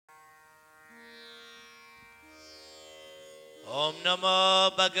Om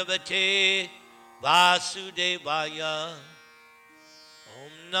Namo Bhagavate Vasudevaya.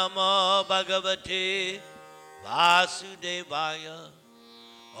 Om Namo Bhagavate Vasudevaya.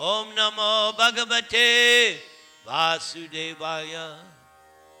 Om Namo Bhagavate Vasudevaya.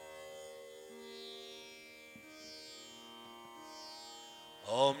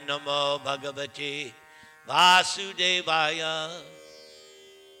 Om Namo Bhagavate Vasudevaya.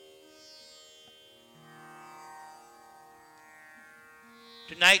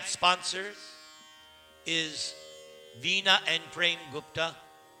 Tonight's sponsors is Veena and Prem Gupta.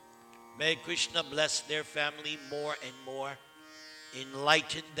 May Krishna bless their family more and more,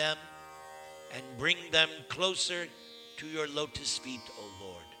 enlighten them, and bring them closer to your lotus feet, O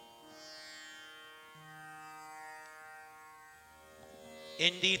Lord.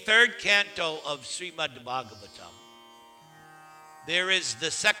 In the third canto of Srimad Bhagavatam, there is the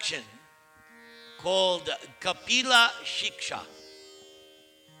section called Kapila Shiksha.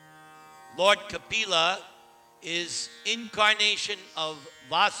 Lord Kapila is incarnation of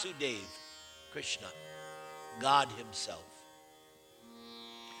Vasudeva, Krishna, God himself.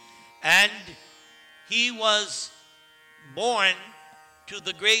 And he was born to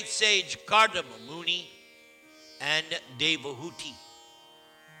the great sage Kardama Muni and Devotees.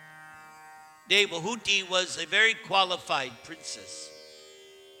 Devotees was a very qualified princess.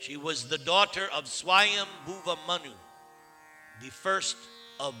 She was the daughter of Swayambhuva Manu, the first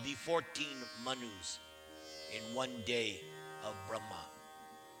of the 14 Manus in one day of Brahma.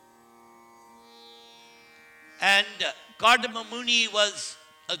 And Kardama Muni was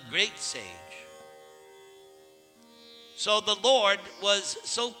a great sage. So the Lord was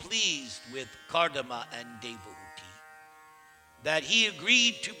so pleased with Kardama and Devotees that he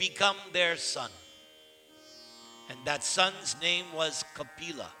agreed to become their son. And that son's name was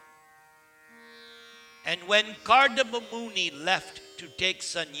Kapila. And when Kardama Muni left to take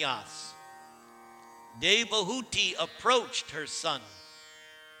sannyas, Devahuti approached her son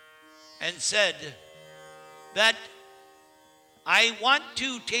and said that I want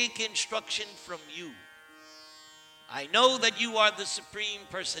to take instruction from you. I know that you are the Supreme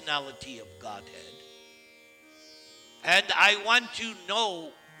Personality of Godhead, and I want to know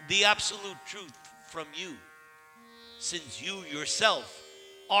the absolute truth from you, since you yourself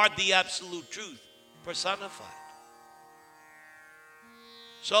are the absolute truth personified.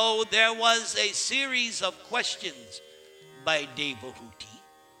 So there was a series of questions by Devahuti,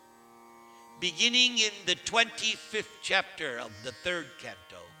 beginning in the 25th chapter of the third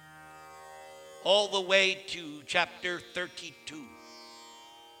canto, all the way to chapter 32.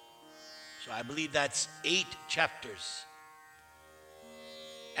 So I believe that's 8 chapters.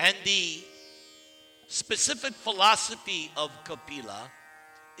 And the specific philosophy of Kapila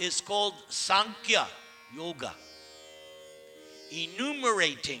is called Sankhya Yoga,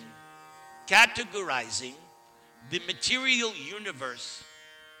 enumerating, categorizing the material universe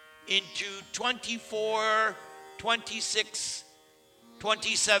into 24, 26,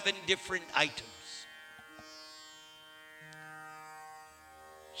 27 different items.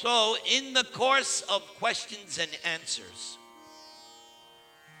 So in the course of questions and answers,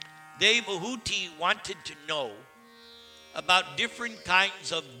 Devahuti wanted to know about different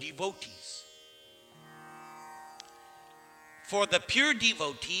kinds of devotees. For the pure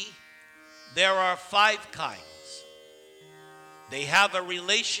devotee, there are 5 kinds. They have a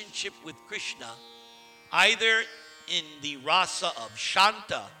relationship with Krishna either in the rasa of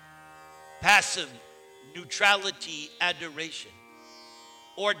Shanta, passive neutrality, adoration,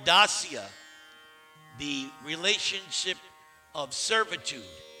 or Dasya, the relationship of servitude,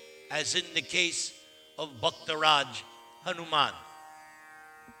 as in the case of Bhaktaraj Hanuman,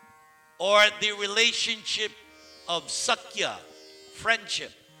 or the relationship of Sakya,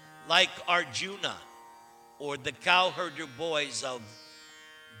 friendship, like Arjuna, or the cowherder boys of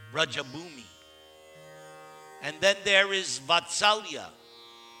Brajabhumi. And then there is Vatsalya,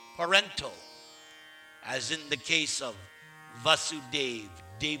 parental, as in the case of Vasudeva,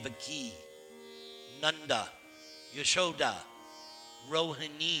 Devaki, Nanda, Yashoda,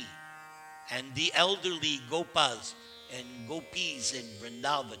 Rohini, and the elderly Gopas and Gopis in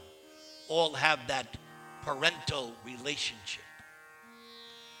Vrindavan all have that parental relationship.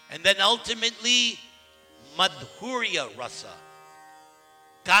 And then ultimately, Madhurya Rasa,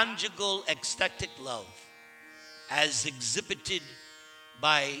 conjugal ecstatic love, as exhibited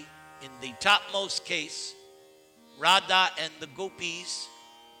by, in the topmost case, Radha and the Gopis,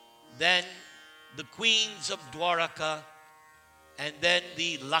 then the queens of Dwaraka, and then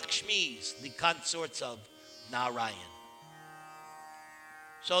the Lakshmis, the consorts of Narayan.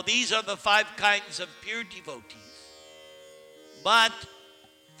 So these are the 5 kinds of pure devotees. But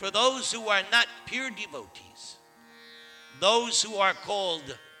for those who are not pure devotees, those who are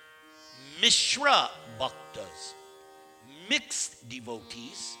called Mishra Bhaktas, mixed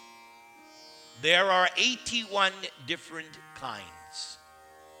devotees, there are 81 different kinds.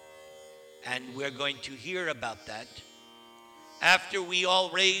 And we're going to hear about that after we all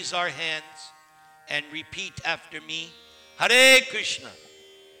raise our hands and repeat after me, Hare Krishna,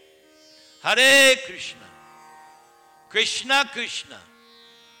 Hare Krishna, Krishna Krishna,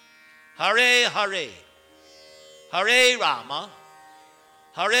 Hare Hare, Hare Rama,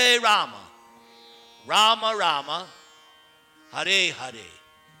 Hare Rama, Rama Rama, Hare Hare.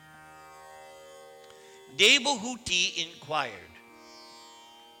 Devahuti inquired,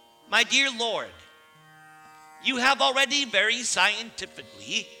 My dear Lord, you have already very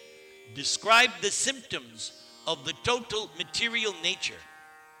scientifically described the symptoms of the total material nature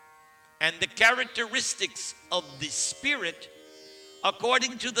and the characteristics of the spirit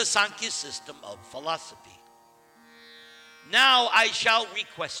according to the Sankhya system of philosophy. Now I shall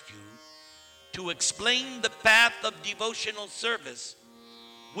request you to explain the path of devotional service,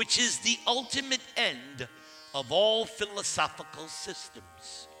 which is the ultimate end of all philosophical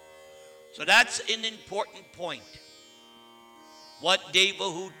systems. So that's an important point, what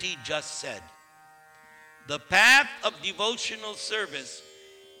Devahuti just said. The path of devotional service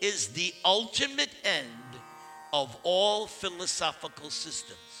is the ultimate end of all philosophical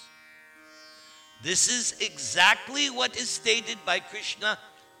systems. This is exactly what is stated by Krishna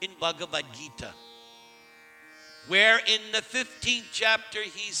in Bhagavad Gita, where in the 15th chapter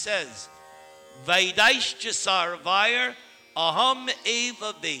he says, Vedaishcha sarvair aham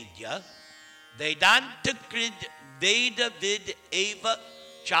eva vedya, Vedanta krid veda vid eva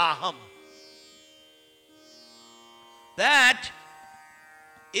chaham. That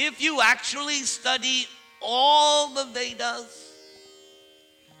if you actually study all the Vedas,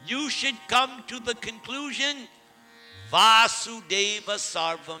 you should come to the conclusion, Vasudeva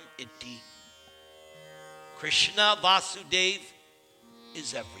Sarvam Iti. Krishna Vasudev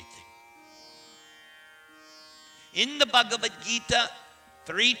is everything. In the Bhagavad Gita,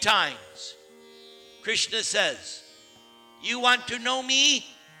 3 times, Krishna says, you want to know me?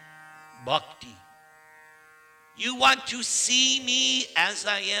 Bhakti. You want to see me as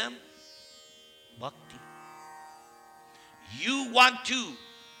I am? Bhakti. You want to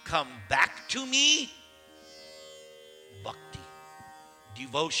come back to me? Bhakti.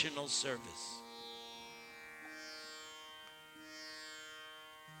 Devotional service.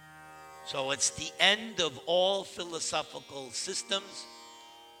 So it's the end of all philosophical systems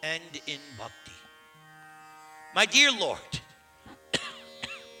and in bhakti. My dear Lord,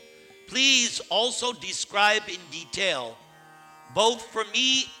 please also describe in detail, both for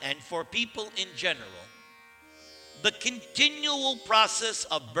me and for people in general, the continual process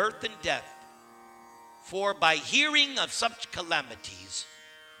of birth and death. For by hearing of such calamities,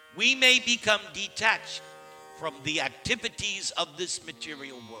 we may become detached from the activities of this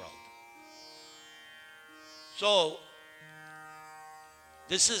material world. So,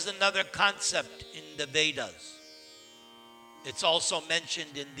 this is another concept in the Vedas. It's also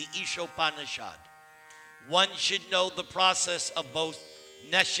mentioned in the Ishopanishad. One should know the process of both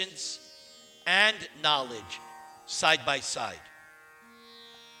nescience and knowledge side by side.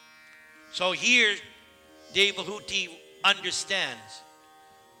 So here, Devahuti understands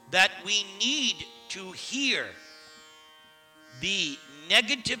that we need to hear the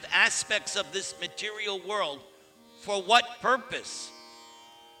negative aspects of this material world. For what purpose?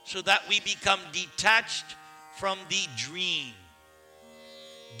 So that we become detached from the dream,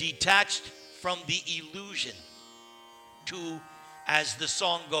 detached from the illusion, to, as the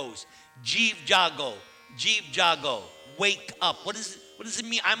song goes, Jeev Jago, wake up. What does it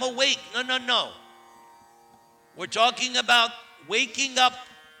mean? I'm awake. No. We're talking about waking up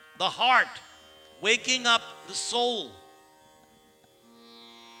the heart, waking up the soul.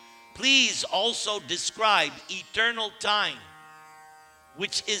 Please also describe eternal time,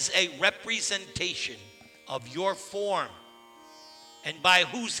 which is a representation of your form, and by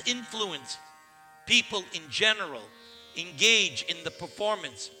whose influence people in general engage in the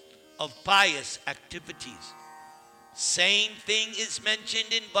performance of pious activities. Same thing is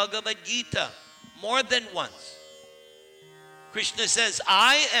mentioned in Bhagavad Gita more than once. Krishna says,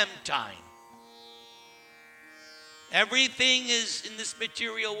 I am time. Everything is in this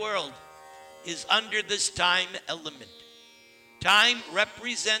material world is under this time element. Time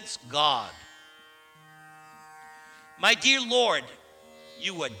represents God. My dear Lord,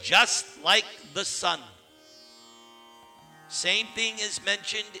 you are just like the sun. Same thing is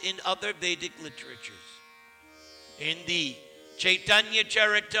mentioned in other Vedic literatures. In the Chaitanya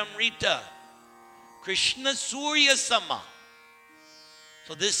Charitamrita, Krishna Surya Sama.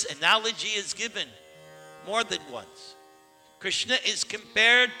 So this analogy is given more than once. Krishna is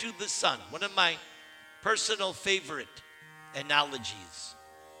compared to the sun, one of my personal favorite analogies.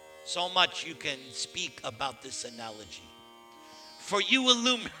 So much you can speak about this analogy. For you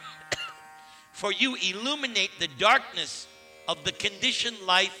illuminate the darkness of the conditioned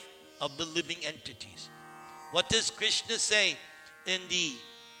life of the living entities. What does Krishna say in the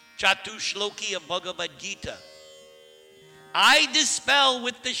Chatushloki of Bhagavad Gita? I dispel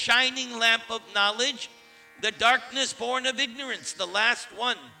with the shining lamp of knowledge the darkness born of ignorance, the last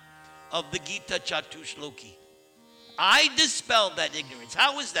one of the Gita Chatushloki. I dispel that ignorance.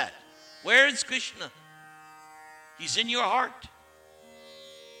 How is that? Where is Krishna? He's in your heart.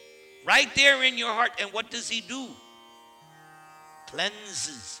 Right there in your heart. And what does he do?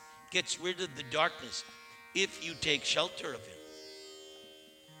 Cleanses, gets rid of the darkness if you take shelter of him.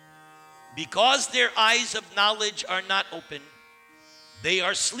 Because their eyes of knowledge are not open, they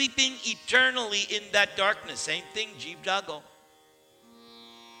are sleeping eternally in that darkness. Same thing, Jeev Jago.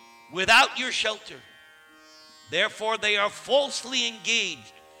 Without your shelter. Therefore, they are falsely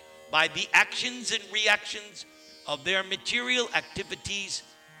engaged by the actions and reactions of their material activities,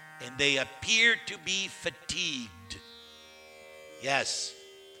 and they appear to be fatigued. Yes,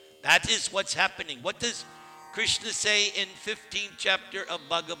 that is what's happening. What does Krishna say in 15th chapter of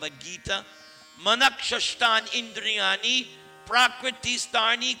Bhagavad Gita? Manakshashtan indriyani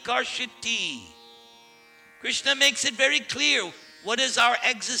prakriti-stani karshiti. Krishna makes it very clear what is our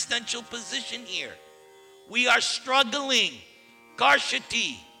existential position here. We are struggling.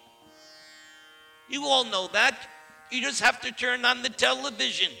 Karshati. You all know that. You just have to turn on the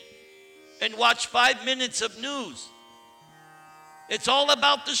television and watch 5 minutes of news. It's all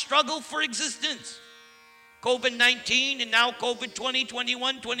about the struggle for existence. COVID-19 and now COVID 20,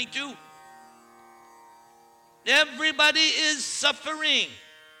 21, 22. Everybody is suffering.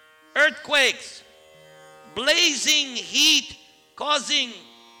 Earthquakes, blazing heat causing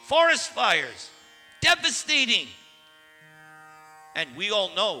forest fires, devastating. And we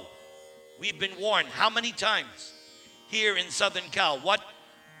all know, we've been warned how many times here in Southern Cal. What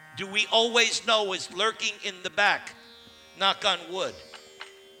do we always know is lurking in the back? Knock on wood.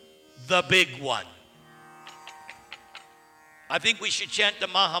 The big one. I think we should chant the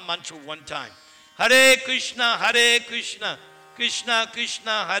Maha Mantra one time. Hare Krishna, Krishna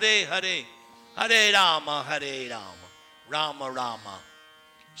Krishna, Hare Hare, Hare Rama, Rama Rama.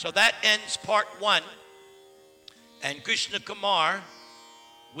 So that ends part 1. And Krishna Kumar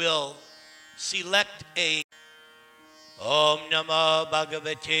will select a Om Namah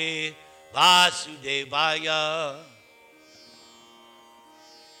Bhagavate Vasudevaya.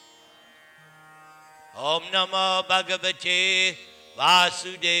 Om Namah Bhagavate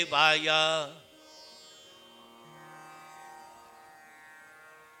Vasudevaya.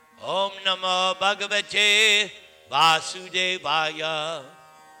 Om Namah Bhagavate Vasudevaya.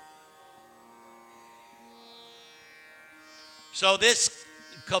 So this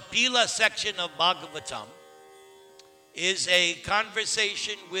Kapila section of Bhagavatam is a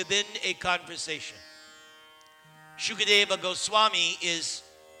conversation within a conversation. Shukadeva Goswami is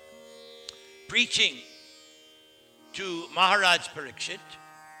preaching to Maharaj Parikshit.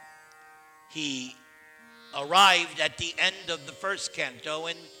 He arrived at the end of the first canto,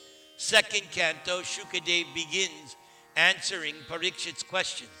 and second canto, Shukadev begins answering Parikshit's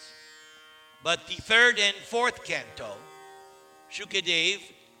questions. But the third and fourth canto, Shukadev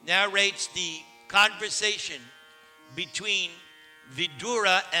narrates the conversation between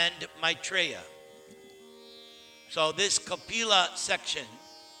Vidura and Maitreya. So this Kapila section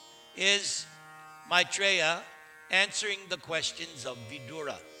is Maitreya answering the questions of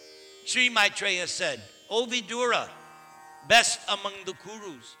Vidura. Sri Maitreya said, O Vidura, best among the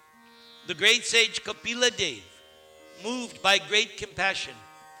Kurus, the great sage Kapila Dev, moved by great compassion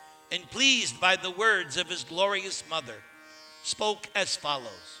and pleased by the words of his glorious mother, spoke as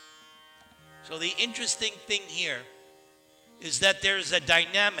follows. So the interesting thing here is that there's a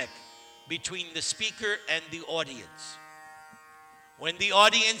dynamic between the speaker and the audience. When the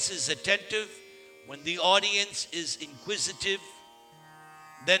audience is attentive, when the audience is inquisitive,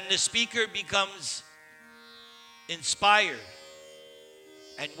 then the speaker becomes inspired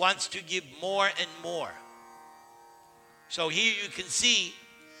and wants to give more and more. So here you can see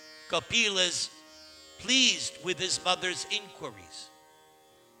Kapila's pleased with his mother's inquiries.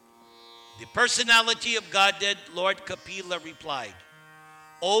 The personality of Godhead, Lord Kapila replied,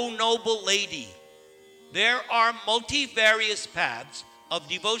 O noble lady, there are multivarious paths of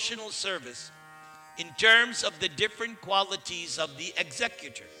devotional service in terms of the different qualities of the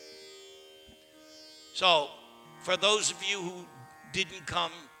executor. So, for those of you who didn't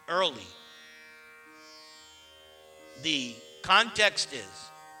come early, the context is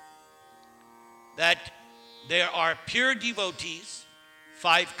that there are pure devotees,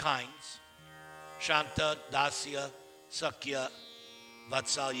 5 kinds: Shanta, Dasya, Sakya,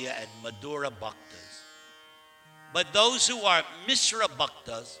 Vatsalya, and Madhura Bhaktas. But those who are Mishra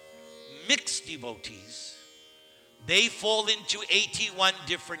Bhaktas, mixed devotees, they fall into 81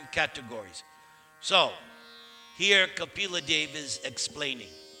 different categories. So, here Kapila Dev is explaining.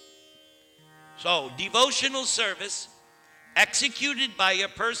 So, devotional service executed by a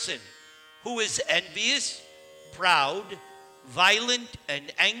person who is envious, proud, violent,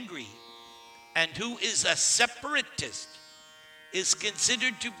 and angry, and who is a separatist, is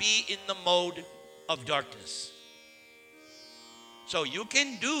considered to be in the mode of darkness. So you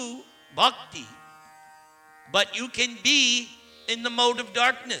can do bhakti, but you can be in the mode of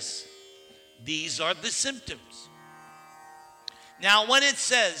darkness. These are the symptoms. Now, when it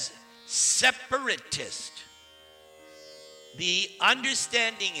says separatist, the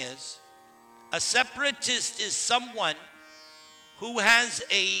understanding is a separatist is someone who has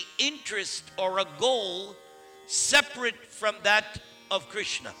an interest or a goal separate from that of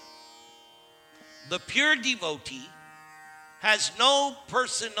Krishna. The pure devotee has no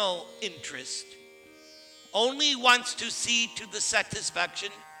personal interest, only wants to see to the satisfaction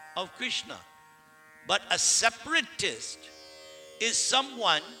of Krishna. But a separatist is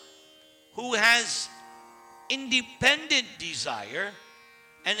someone who has independent desire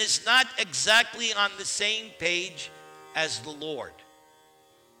and is not exactly on the same page as the Lord.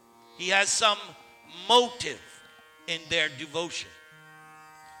 He has some motive in their devotion.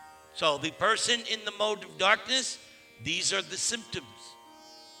 So the person in the mode of darkness, these are the symptoms: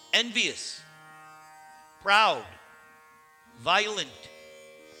 envious, proud, violent,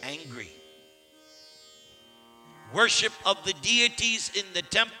 angry. Worship of the deities in the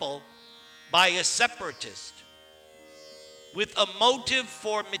temple by a separatist with a motive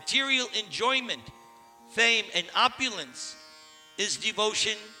for material enjoyment, fame, and opulence is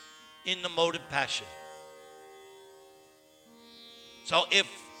devotion in the mode of passion. So if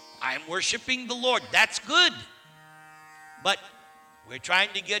I'm worshiping the Lord, that's good. But we're trying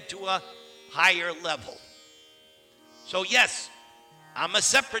to get to a higher level. So yes, I'm a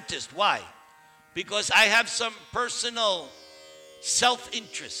separatist. Why? Because I have some personal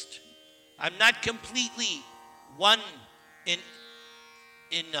self-interest. I'm not completely one in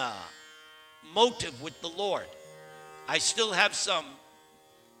motive with the Lord. I still have some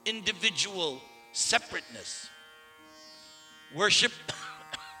individual separateness. Worship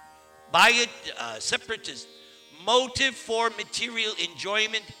by a separatist, motive for material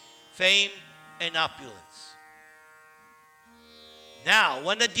enjoyment, fame, and opulence. Now,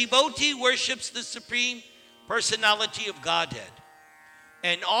 when a devotee worships the Supreme Personality of Godhead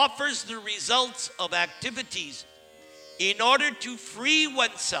and offers the results of activities in order to free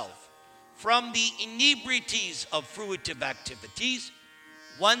oneself from the inebriaties of fruitive activities,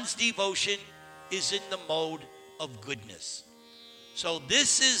 one's devotion is in the mode of goodness. So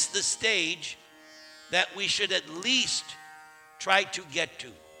this is the stage that we should at least try to get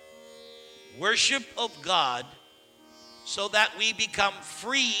to. Worship of God so that we become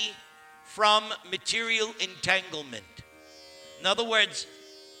free from material entanglement. In other words,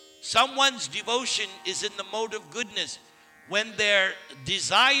 someone's devotion is in the mode of goodness when their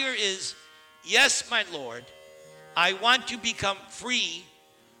desire is, yes, my Lord, I want to become free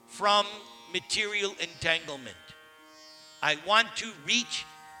from material entanglement. I want to reach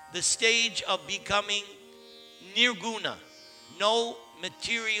the stage of becoming nirguna, no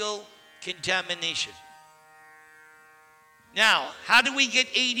material contamination. Now, how do we get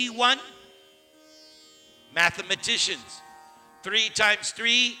 81? Mathematicians. 3 times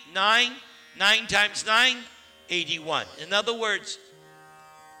 3, 9. 9 times 9, 81. In other words,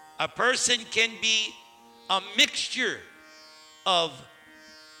 a person can be a mixture of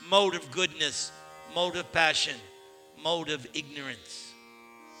mode of goodness, mode of passion, mode of ignorance,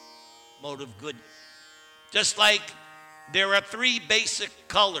 mode of good. Just like there are 3 basic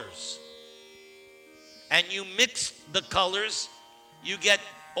colors, and you mix the colors, you get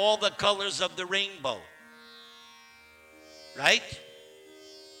all the colors of the rainbow. Right?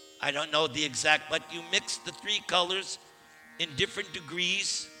 I don't know the exact, but you mix the 3 colors in different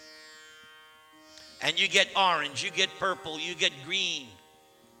degrees, and you get orange, you get purple, you get green,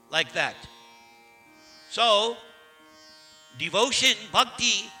 like that. So, devotion,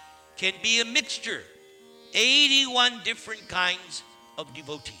 bhakti, can be a mixture. 81 different kinds of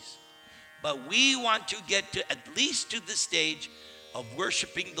devotees. But we want to get to at least to the stage of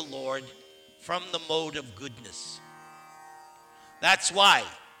worshiping the Lord from the mode of goodness. That's why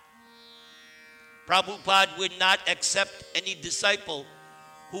Prabhupada would not accept any disciple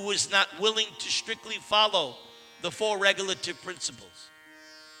who was not willing to strictly follow the four regulative principles.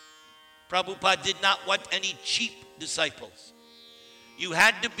 Prabhupada did not want any cheap disciples. You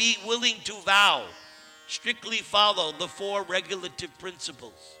had to be willing to vow, strictly follow the four regulative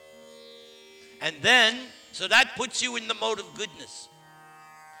principles. And then, so that puts you in the mode of goodness.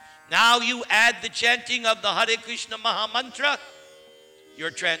 Now you add the chanting of the Hare Krishna Maha Mantra, you're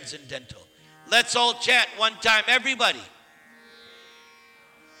transcendental. Let's all chant one time, everybody.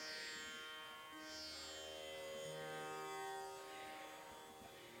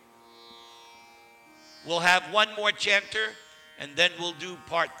 We'll have one more chanter, and then we'll do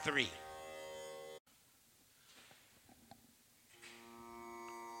part 3.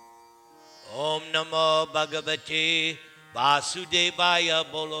 Om Namo Bhagavate Vasudevaya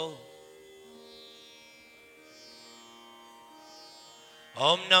Bolo.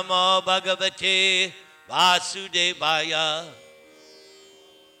 Om Namo Bhagavate Vasudevaya.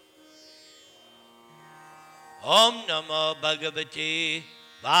 Om Namo Bhagavate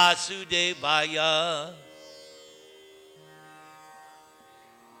Vasudevaya.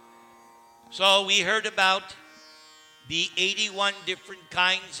 So we heard about the 81 different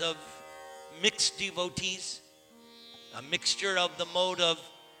kinds of mixed devotees, a mixture of the mode of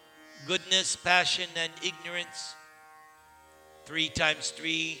goodness, passion, and ignorance. 3 times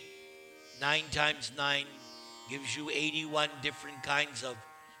 3, 9 times 9 gives you 81 different kinds of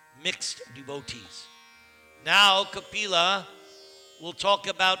mixed devotees. Now Kapila will talk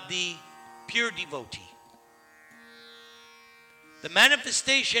about the pure devotee. The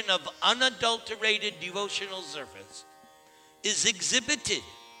manifestation of unadulterated devotional service is exhibited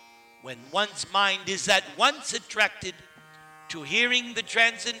when one's mind is at once attracted to hearing the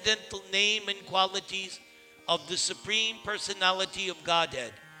transcendental name and qualities of the Supreme Personality of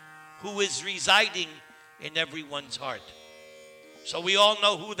Godhead, who is residing in everyone's heart. So we all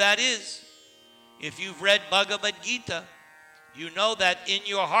know who that is. If you've read Bhagavad Gita, you know that in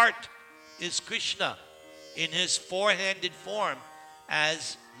your heart is Krishna in his four-handed form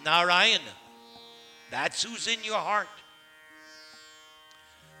as Narayana. That's who's in your heart.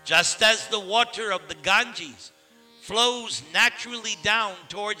 Just as the water of the Ganges flows naturally down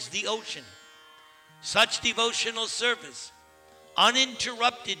towards the ocean, such devotional service,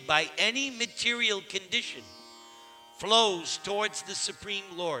 uninterrupted by any material condition, flows towards the Supreme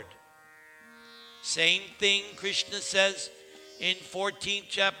Lord. Same thing Krishna says in 14th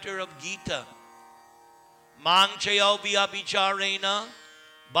chapter of Gita. Mang chayo vyabhicharena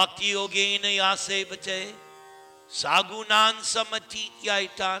bhakti yogena yasevate sagunan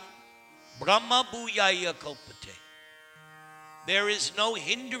samatityaitan brahma bhuyaya kalpate. There is no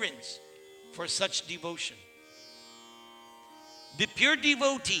hindrance for such devotion. The pure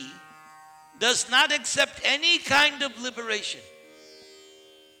devotee does not accept any kind of liberation.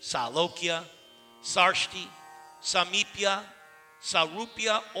 Salokya, Sarshti, Samipya,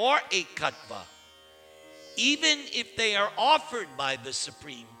 Sarupya, or Ekatva, even if they are offered by the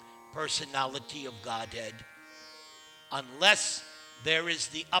Supreme Personality of Godhead, unless there is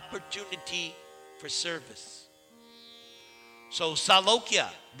the opportunity for service. So Salokya,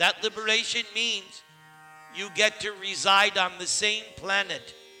 that liberation means you get to reside on the same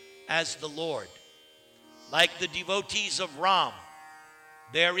planet as the Lord. Like the devotees of Ram,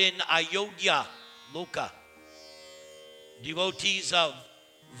 they're in Ayodhya Loka. Devotees of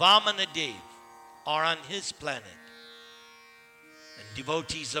Vamanadev are on his planet. And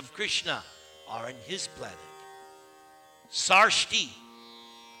devotees of Krishna are on his planet. Sarshti,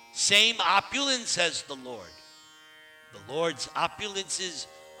 same opulence as the Lord. The Lord's opulence is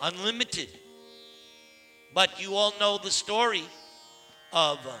unlimited. But you all know the story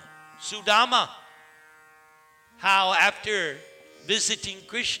of Sudama, how after visiting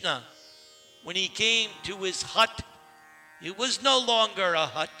Krishna, when he came to his hut, it was no longer a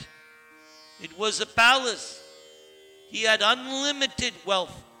hut. It was a palace. He had unlimited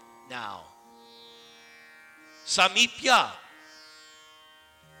wealth now. Samipya,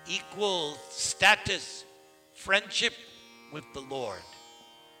 equal status, friendship with the Lord.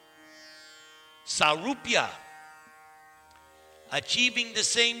 Sarupya, achieving the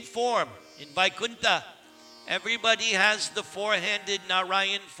same form. In Vaikuntha, everybody has the four-handed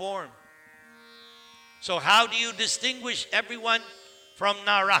Narayan form. So how do you distinguish everyone from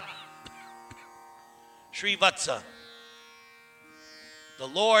Narayan? Srivatsa. The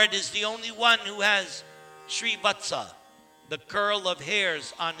Lord is the only one who has Srivatsa, the curl of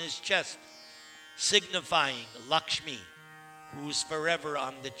hairs on his chest signifying Lakshmi, who's forever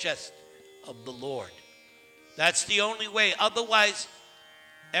on the chest of the Lord. That's the only way. Otherwise,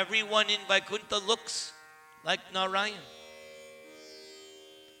 everyone in Vaikuntha looks like Narayan.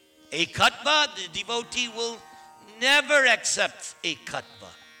 A Kattva, the devotee will never accept a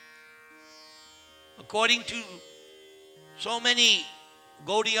Kattva. According to so many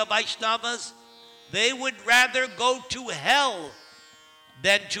Gaudiya Vaishnavas, they would rather go to hell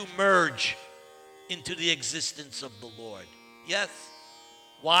than to merge into the existence of the Lord. Yes.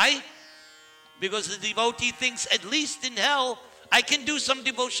 Why? Because the devotee thinks, at least in hell, I can do some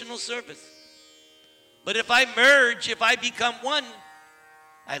devotional service. But if I merge, if I become one,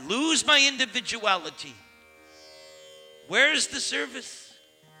 I lose my individuality. Where's the service?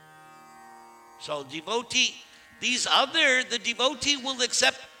 So the devotee will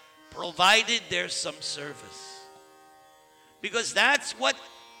accept, provided there's some service. Because that's what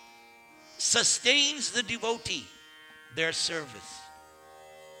sustains the devotee, their service.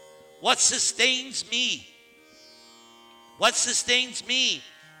 What sustains me? What sustains me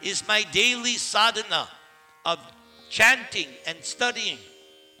is my daily sadhana of chanting and studying.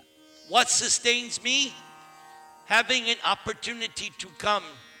 What sustains me? Having an opportunity to come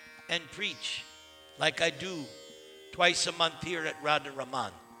and preach like I do twice a month here at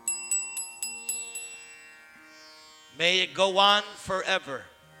RadhaRaman. May it go on forever.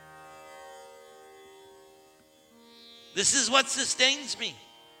 This is what sustains me.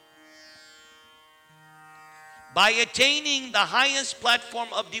 By attaining the highest platform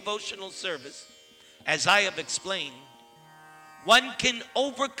of devotional service, as I have explained, one can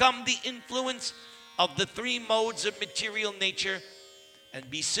overcome the influence of the three modes of material nature and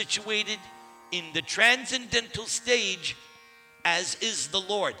be situated in the transcendental stage as is the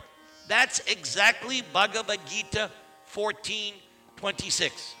Lord. That's exactly Bhagavad Gita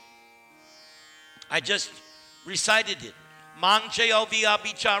 14:26. I just recited it. Mangchayo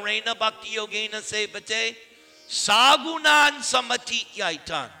viyabhicharena bhakti yogena sevate sagunan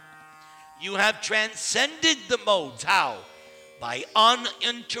samatityaitan. You have transcended the modes. How? By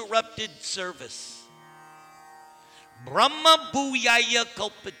uninterrupted service. Brahma bhuyaya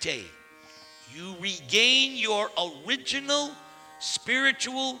kalpate. You regain your original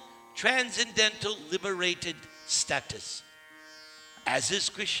spiritual, transcendental, liberated status. As is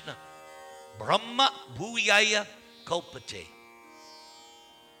Krishna. Brahma bhuyaya kalpate.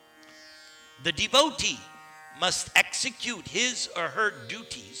 The devotee must execute his or her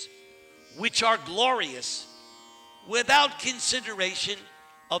duties, which are glorious, without consideration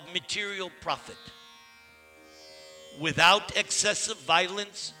of material profit. Without excessive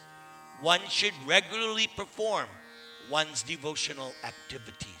violence, one should regularly perform one's devotional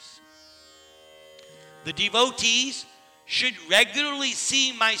activities. The devotees should regularly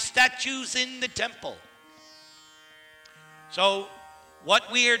see my statues in the temple. So,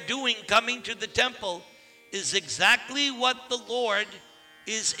 what we are doing coming to the temple is exactly what the Lord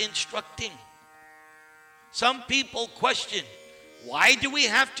is instructing. Some people question, why do we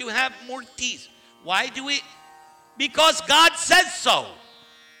have to have murtis? Why do we? Because God says so.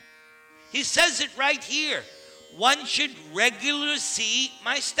 He says it right here. One should regularly see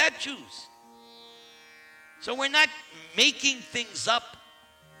my statues. So we're not making things up.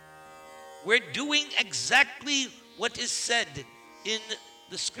 We're doing exactly what is said in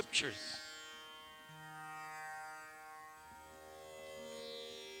the scriptures.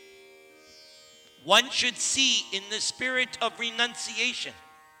 One should see in the spirit of renunciation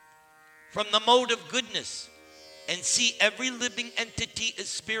from the mode of goodness and see every living entity as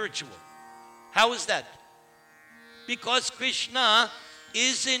spiritual. How is that? Because Krishna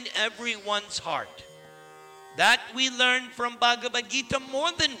is in everyone's heart. That we learn from Bhagavad Gita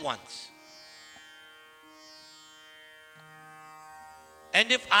more than once.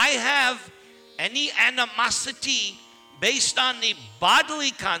 And if I have any animosity based on the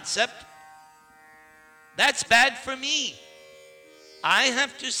bodily concept, that's bad for me. I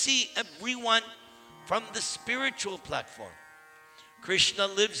have to see everyone from the spiritual platform. Krishna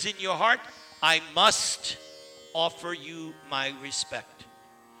lives in your heart. I must offer you my respect.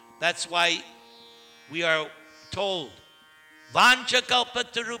 That's why we are told, Vancha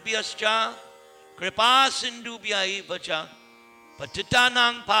kalpatarubhyascha kripa sindubhya evacha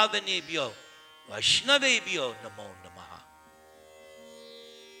patitanang pavanebhyo vaishnavebhyo namo namaha.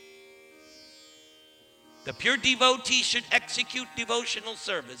 The pure devotee should execute devotional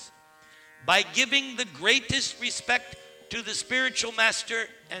service by giving the greatest respect to the spiritual master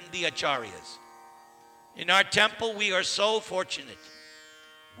and the acharyas. In our temple, we are so fortunate.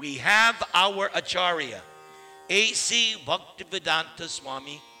 We have our acharya, A.C. Bhaktivedanta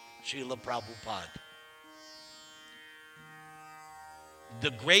Swami Srila Prabhupada.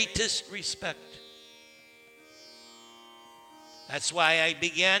 The greatest respect. That's why I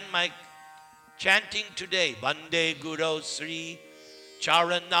began my chanting today. Bande Guru Sri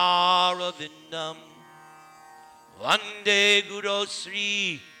Charanaravindam. Bande Guru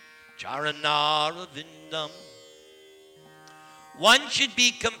Sri Charanaravindam. One should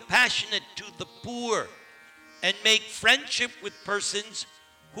be compassionate to the poor and make friendship with persons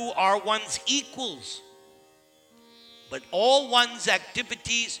who are one's equals. But all one's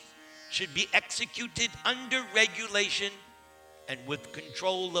activities should be executed under regulation and with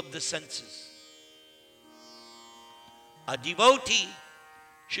control of the senses. A devotee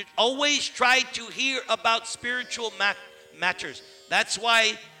should always try to hear about spiritual matters. That's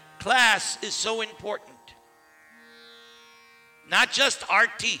why class is so important. Not just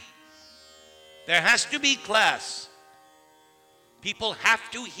RT. There has to be class. People have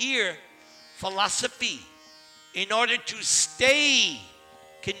to hear philosophy in order to stay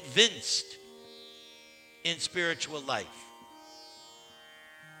convinced in spiritual life.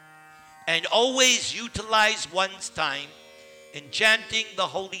 And always utilize one's time in chanting the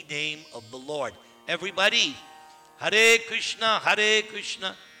holy name of the Lord. Everybody, Hare Krishna,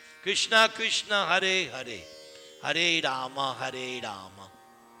 Krishna Krishna, Hare Hare, Hare Rama, Hare Rama.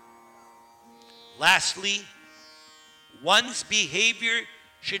 Lastly, one's behavior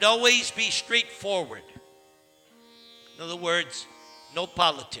should always be straightforward. In other words, no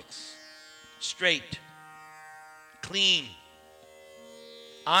politics. Straight, clean,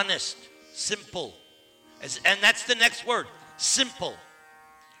 honest, simple. And that's the next word, simple.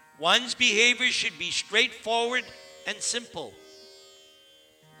 One's behavior should be straightforward and simple.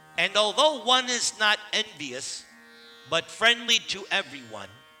 And although one is not envious, but friendly to everyone,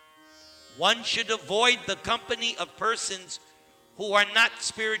 one should avoid the company of persons who are not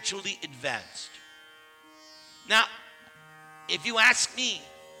spiritually advanced. Now, if you ask me,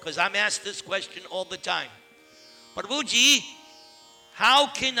 because I'm asked this question all the time, Prabhuji, how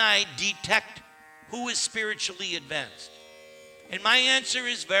can I detect who is spiritually advanced? And my answer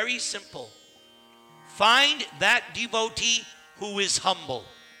is very simple. Find that devotee who is humble.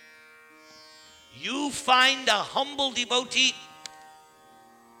 You find a humble devotee,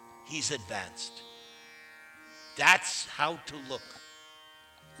 he's advanced. That's how to look.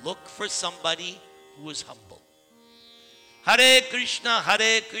 Look for somebody who is humble. Hare Krishna,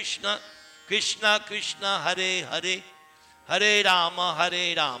 Krishna Krishna, Hare Hare, Hare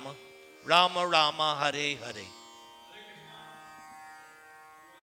Rama, Rama Rama, Hare Hare.